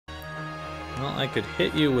Well, I could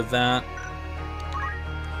hit you with that.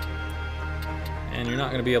 And you're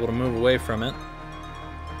not going to be able to move away from it.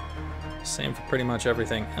 Same for pretty much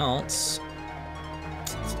everything else.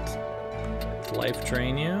 Life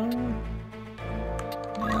drain you.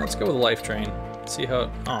 Yeah, let's go with life drain. See how it...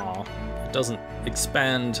 Aw, it doesn't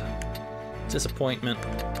expand. Disappointment.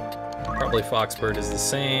 Probably Foxbird is the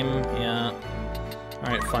same. Yeah.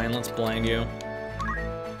 Alright, fine, let's blind you.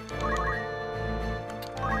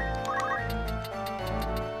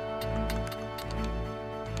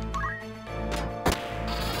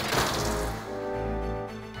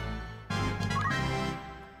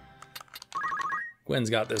 Gwen's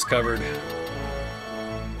got this covered.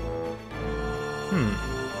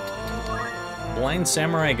 Blind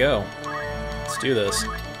Samurai go. Let's do this.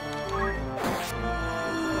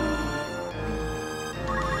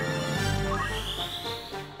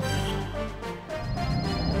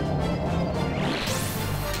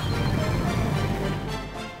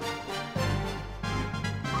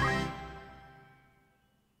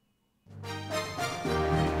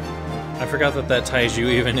 I forgot that that Taiju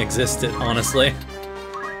even existed, honestly.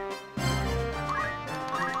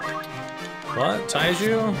 What?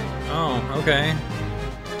 Taiju? Oh, okay.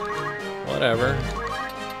 Whatever.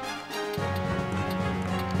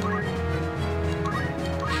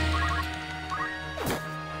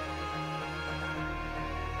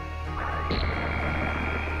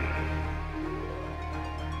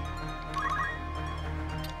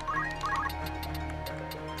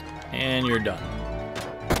 And you're done.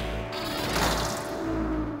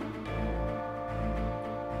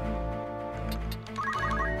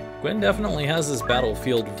 Gwen definitely has this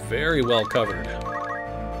battlefield very well covered.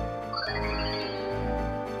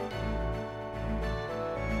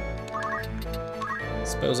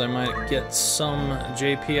 Suppose I might get some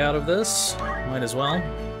JP out of this. Might as well.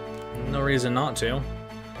 No reason not to.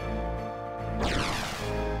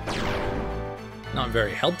 Not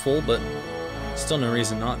very helpful, but still no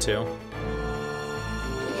reason not to.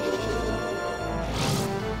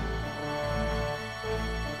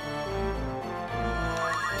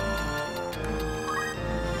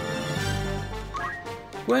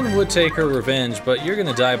 Gwen would take her revenge, but you're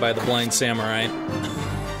gonna die by the Blind Samurai.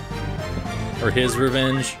 Or his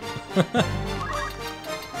revenge.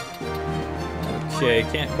 Okay,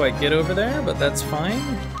 can't quite get over there, but that's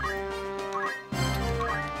fine.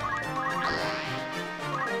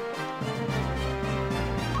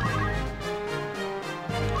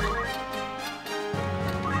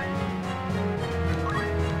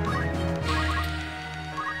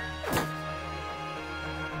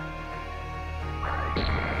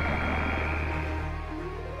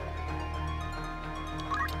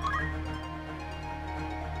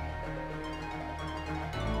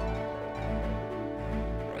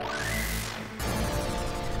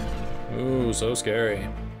 Ooh, so scary.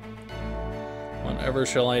 Whatever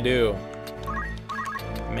shall I do?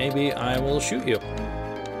 Maybe I will shoot you.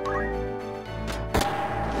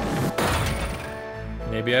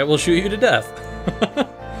 Maybe I will shoot you to death.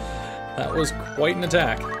 That was quite an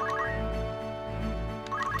attack.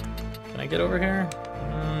 Can I get over here?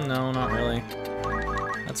 No, not really.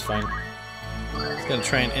 That's fine. I was gonna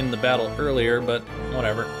try and end the battle earlier, but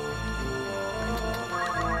whatever.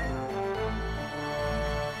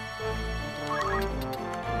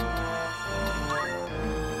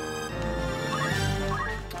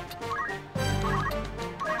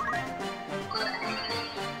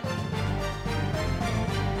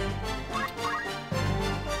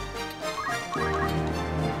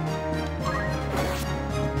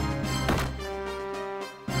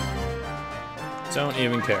 Don't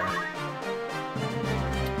even care.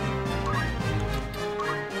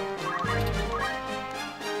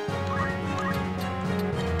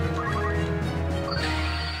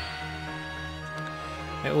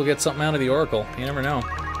 Maybe we'll get something out of the Oracle. You never know.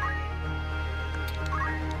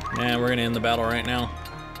 Yeah, we're gonna end the battle right now.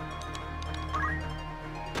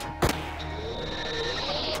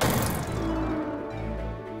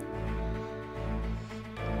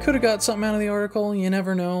 Could have got something out of the Oracle, you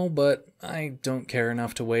never know, but I don't care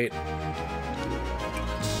enough to wait.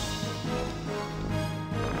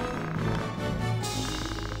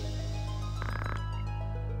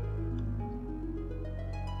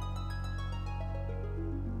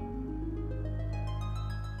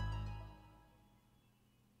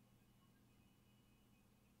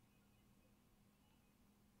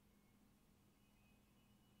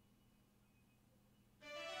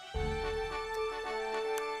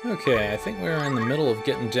 Okay, I think we're in the middle of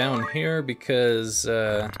getting down here because we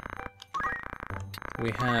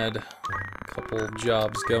had a couple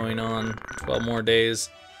jobs going on, 12 more days.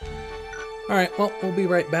 Alright, well, we'll be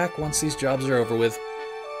right back once these jobs are over with.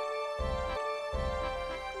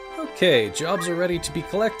 Okay, jobs are ready to be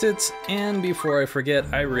collected, and before I forget,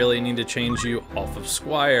 I really need to change you off of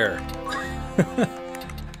Squire.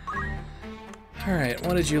 Alright,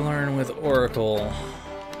 what did you learn with Oracle?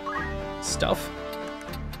 Stuff?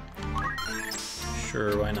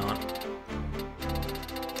 Sure, why not?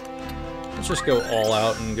 Let's just go all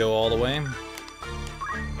out and go all the way.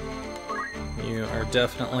 You are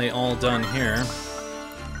definitely all done here.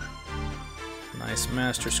 Nice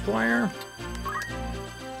Master Squire.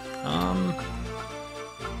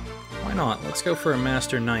 Why not? Let's go for a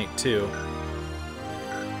Master Knight, too.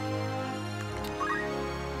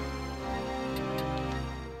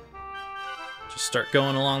 Just start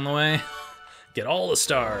going along the way. Get all the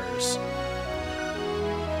stars.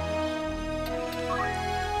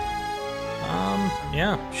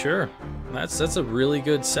 Yeah, sure. That's a really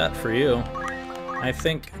good set for you. I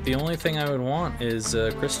think the only thing I would want is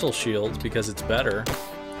Crystal Shield, because it's better.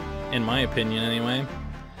 In my opinion, anyway.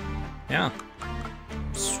 Yeah.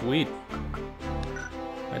 Sweet.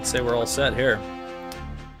 I'd say we're all set here.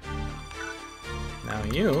 Now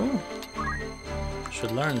you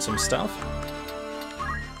should learn some stuff.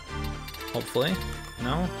 Hopefully.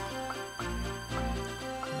 No?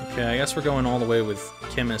 Okay, I guess we're going all the way with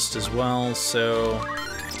Chemist as well, so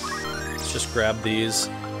let's just grab these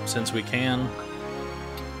since we can.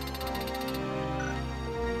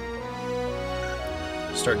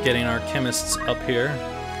 Start getting our chemists up here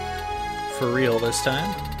for real this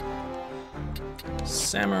time.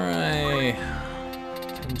 Samurai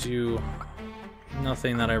can do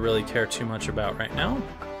nothing that I really care too much about right now.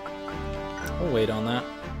 We'll wait on that.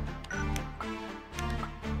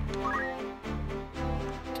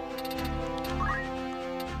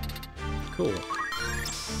 Cool.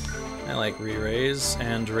 I like re-raise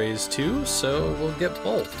and raise too, so we'll get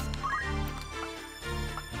both.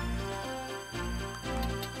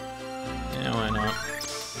 Yeah, why not?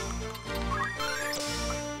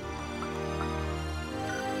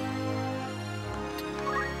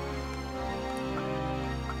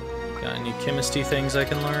 Got any chemisty things I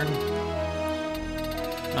can learn?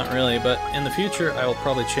 Not really, but in the future I will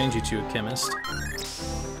probably change you to a chemist.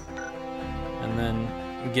 And then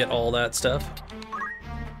get all that stuff.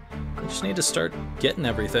 I just need to start getting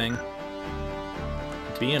everything.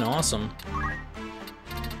 Being awesome.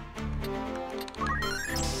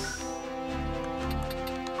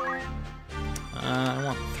 I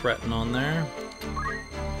want Threaten on there.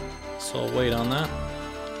 So I'll wait on that.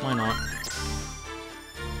 Why not?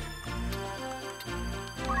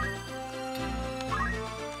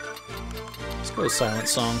 Let's go with Silent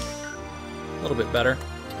Song. A little bit better.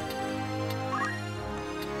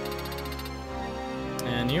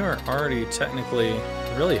 And you are already technically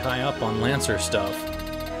really high up on Lancer stuff.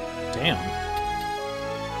 Damn.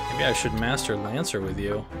 Maybe I should master Lancer with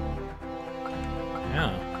you.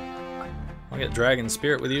 Yeah. I'll get Dragon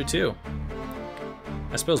Spirit with you too.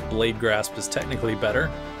 I suppose Blade Grasp is technically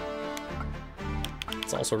better.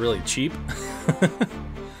 It's also really cheap. I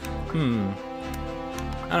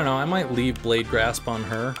don't know, I might leave Blade Grasp on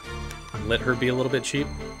her and let her be a little bit cheap.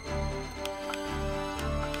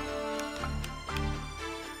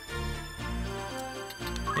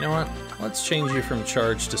 You know what? Let's change you from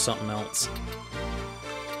charge to something else.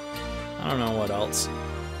 I don't know what else.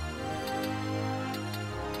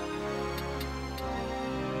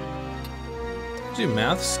 Do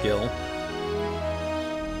math skill.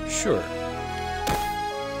 Sure.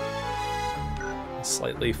 A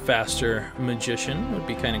slightly faster magician would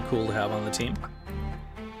be kind of cool to have on the team.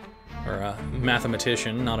 Or a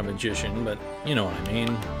mathematician, not a magician, but you know what I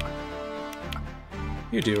mean.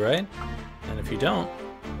 You do, right? And if you don't,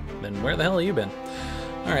 then where the hell have you been?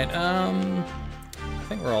 Alright, I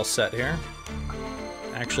think we're all set here.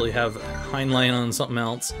 Actually have Heinlein on something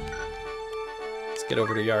else. Let's get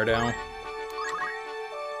over to Yardao.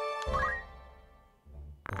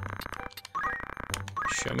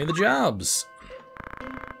 Show me the jobs.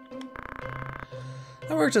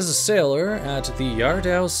 I worked as a sailor at the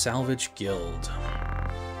Yardao Salvage Guild.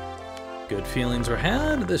 Good feelings were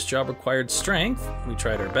had. This job required strength. We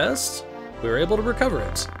tried our best. We were able to recover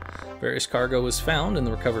it. Various cargo was found in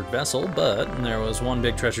the recovered vessel, but there was one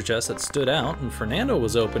big treasure chest that stood out, and Fernando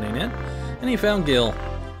was opening it, and he found Gil,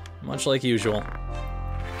 much like usual.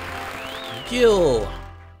 Gil!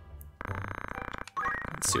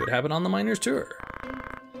 Let's see what happened on the miner's tour.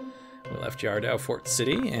 We left Yardao Fort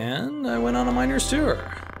City, and I went on a miner's tour.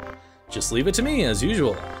 Just leave it to me, as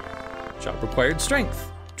usual. Job required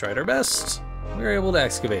strength. Tried our best. We were able to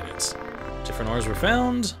excavate it. Different ores were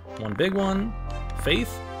found. One big one.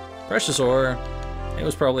 Faith. Precious ore. It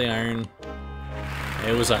was probably iron.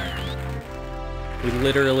 It was iron. We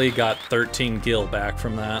literally got 13 gil back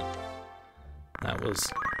from that. That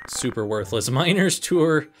was super worthless. Miners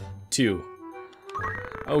Tour 2.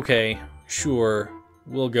 Okay, sure,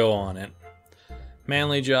 we'll go on it.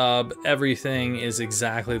 Manly Job, everything is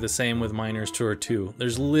exactly the same with Miners Tour 2.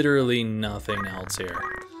 There's literally nothing else here.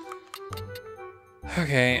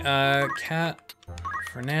 Okay, Kat,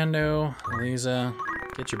 Fernando, Eliza,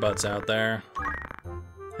 get your butts out there.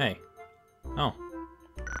 Hey. Oh.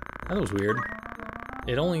 That was weird.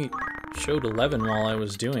 It only showed 11 while I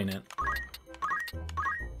was doing it.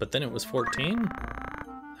 But then it was 14?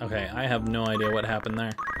 Okay, I have no idea what happened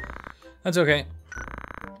there. That's okay.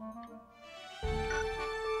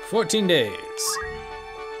 14 days.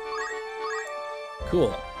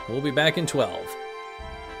 Cool. We'll be back in 12.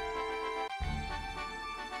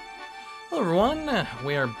 Hello everyone,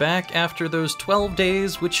 we are back after those 12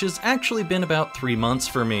 days, which has actually been about 3 months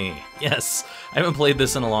for me. Yes, I haven't played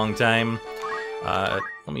this in a long time. Let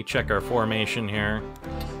me check our formation here.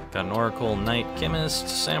 Got an Oracle, Knight, Chemist,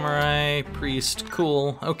 Samurai, Priest,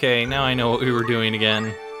 cool. Okay, now I know what we were doing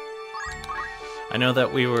again. I know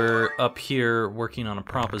that we were up here working on a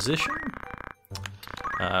proposition.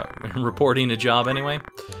 Reporting a job anyway.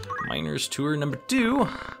 Miners Tour number 2.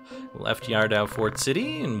 Left Yardau Fort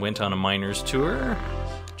City and went on a miner's tour.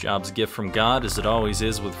 Job's gift from God, as it always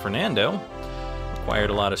is with Fernando. Required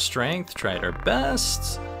a lot of strength, tried our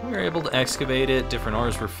best. We were able to excavate it, different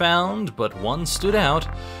ores were found, but one stood out.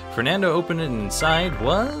 Fernando opened it and inside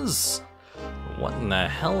was... what in the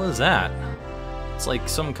hell is that? It's like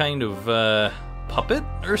some kind of puppet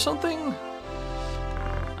or something?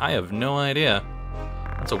 I have no idea.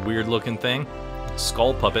 That's a weird looking thing.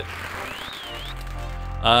 Skull puppet.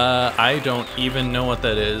 I don't even know what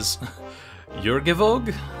that is.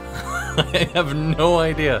 Jurgevog? I have no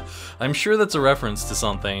idea. I'm sure that's a reference to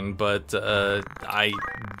something, but I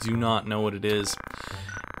do not know what it is.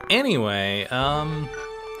 Anyway, I'm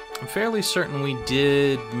fairly certain we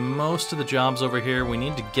did most of the jobs over here. We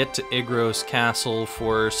need to get to Igros Castle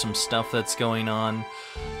for some stuff that's going on.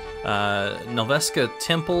 Noveska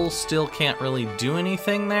Temple still can't really do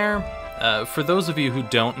anything there. For those of you who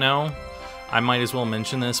don't know, I might as well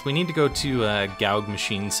mention this. We need to go to Gaug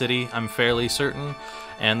Machine City, I'm fairly certain,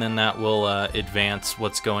 and then that will advance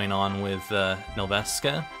what's going on with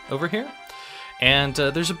Noveska over here. And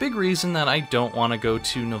there's a big reason that I don't want to go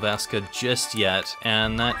to Noveska just yet,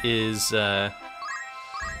 and that is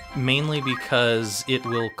mainly because it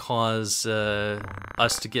will cause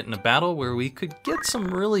us to get in a battle where we could get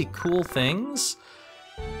some really cool things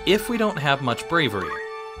if we don't have much bravery.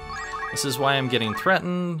 This is why I'm getting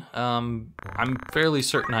threatened. I'm fairly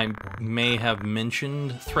certain I may have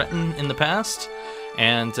mentioned threaten in the past,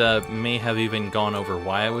 and may have even gone over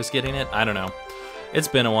why I was getting it. I don't know. It's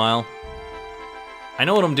been a while. I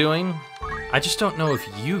know what I'm doing. I just don't know if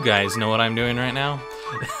you guys know what I'm doing right now.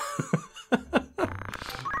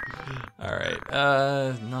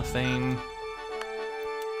 Alright, nothing.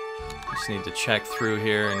 Just need to check through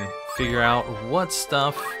here and figure out what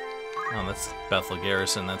stuff... Oh, that's Bethel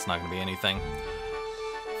Garrison, that's not going to be anything.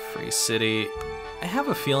 Free City. I have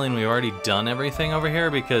a feeling we've already done everything over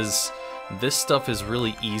here because this stuff is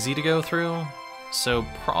really easy to go through. So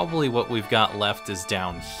probably what we've got left is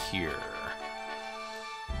down here.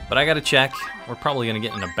 But I gotta check. We're probably going to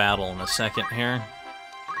get in a battle in a second here.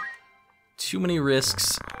 Too many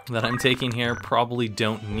risks that I'm taking here. Probably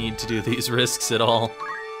don't need to do these risks at all.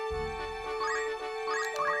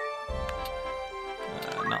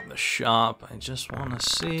 Not the shop. I just want to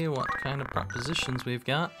see what kind of propositions we've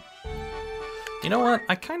got. You know what?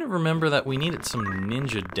 I kind of remember that we needed some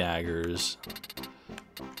ninja daggers.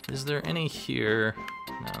 Is there any here?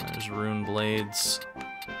 No, there's rune blades.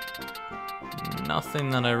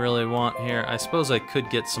 Nothing that I really want here. I suppose I could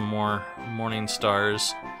get some more morning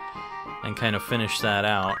stars and kind of finish that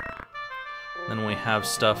out. Then we have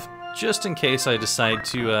stuff just in case I decide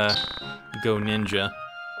to go ninja.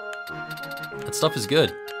 That stuff is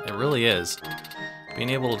good. It really is. Being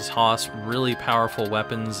able to toss really powerful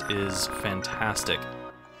weapons is fantastic.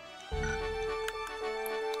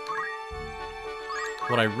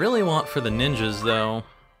 What I really want for the ninjas, though,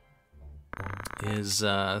 is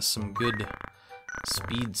some good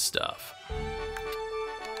speed stuff.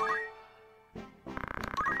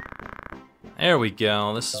 There we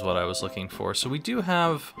go. This is what I was looking for. So we do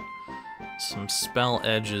have some spell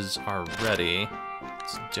edges already.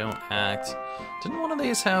 So don't act. Didn't one of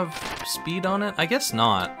these have speed on it? I guess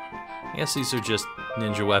not. I guess these are just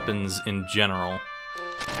ninja weapons in general.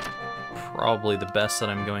 Probably the best that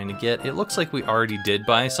I'm going to get. It looks like we already did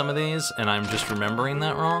buy some of these, and I'm just remembering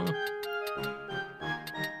that wrong.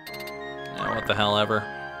 Now, What the hell ever.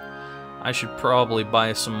 I should probably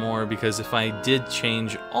buy some more, because if I did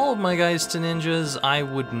change all of my guys to ninjas, I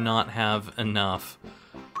would not have enough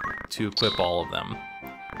to equip all of them.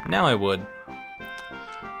 Now I would.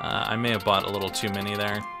 I may have bought a little too many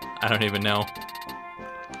there. I don't even know.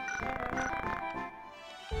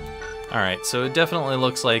 Alright, so it definitely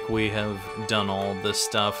looks like we have done all this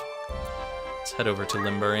stuff. Let's head over to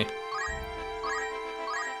Limbury.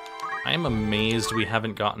 I am amazed we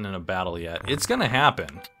haven't gotten in a battle yet. It's gonna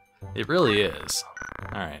happen. It really is.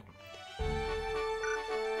 Alright.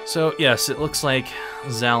 So, yes, it looks like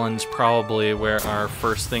Zaland's probably where our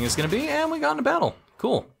first thing is gonna be, and we got in a battle.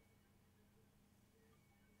 Cool.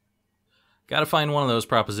 Gotta find one of those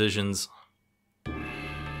propositions.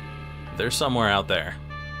 They're somewhere out there.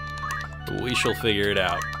 We shall figure it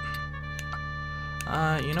out.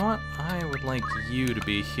 You know what? I would like you to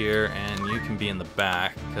be here, and you can be in the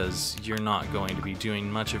back, because you're not going to be doing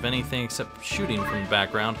much of anything except shooting from the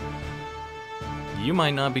background. You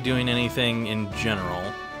might not be doing anything in general.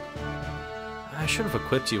 I should have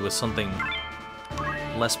equipped you with something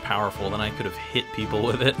less powerful, than I could have hit people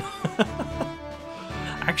with it.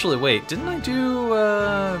 Actually, wait, didn't I do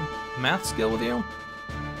math skill with you?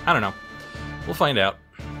 I don't know. We'll find out.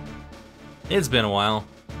 It's been a while.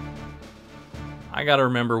 I gotta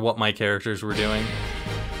remember what my characters were doing.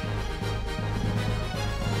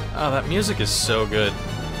 Oh, that music is so good.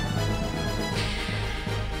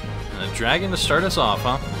 And a dragon to start us off,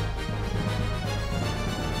 huh?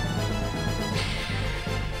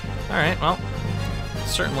 Alright, well,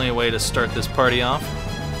 certainly a way to start this party off.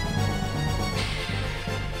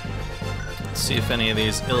 Let's see if any of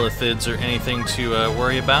these illithids are anything to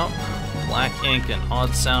worry about. Black ink and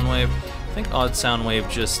odd sound wave. I think odd sound wave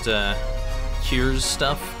just cures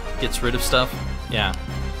stuff, gets rid of stuff. Yeah,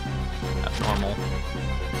 abnormal.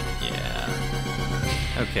 Yeah.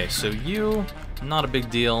 Okay, so you, not a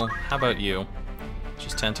big deal. How about you?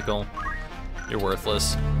 Just tentacle. You're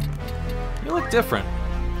worthless. You look different.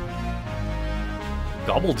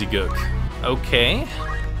 Gobbledygook. Okay.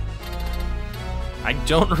 I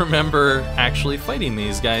don't remember actually fighting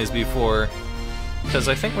these guys before, because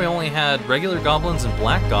I think we only had regular goblins and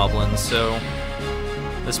black goblins, so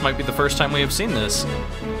this might be the first time we have seen this.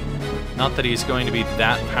 Not that he's going to be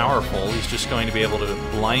that powerful, he's just going to be able to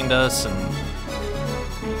blind us,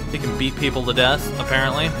 and he can beat people to death,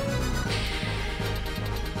 apparently.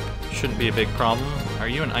 Shouldn't be a big problem. Are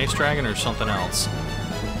you an ice dragon or something else?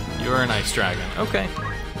 You are an ice dragon. Okay,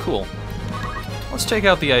 cool. Let's take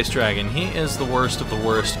out the ice dragon. He is the worst of the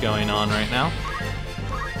worst going on right now.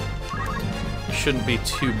 Shouldn't be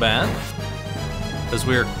too bad, because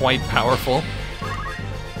we are quite powerful.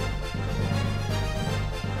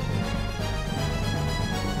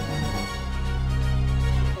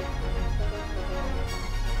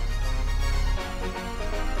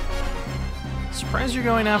 Surprised you're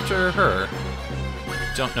going after her.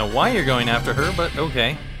 Don't know why you're going after her, but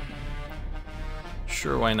okay.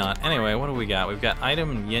 Sure, why not? Anyway, what do we got? We've got item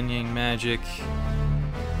and yin-yang magic.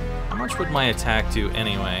 How much would my attack do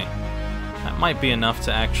anyway? That might be enough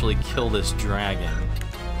to actually kill this dragon.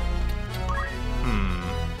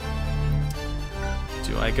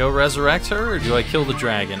 Do I go resurrect her, or do I kill the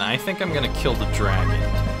dragon? I think I'm gonna kill the dragon.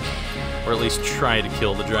 Or at least try to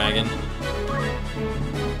kill the dragon.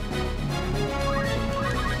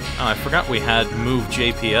 Oh, I forgot we had move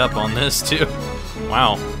JP up on this, too.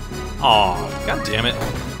 Wow. Aw, god damn it.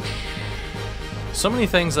 So many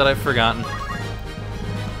things that I've forgotten.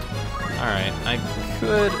 Alright, I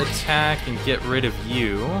could attack and get rid of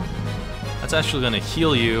you. That's actually gonna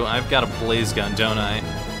heal you. I've got a blaze gun, don't I?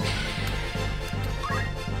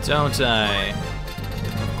 Don't I?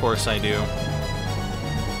 Of course I do.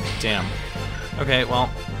 Damn. Okay, well,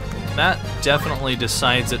 that definitely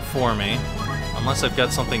decides it for me. Unless I've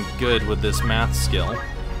got something good with this math skill.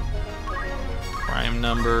 Prime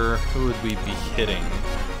number, who would we be hitting?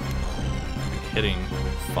 Hitting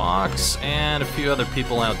Fox and a few other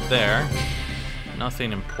people out there.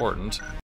 Nothing important.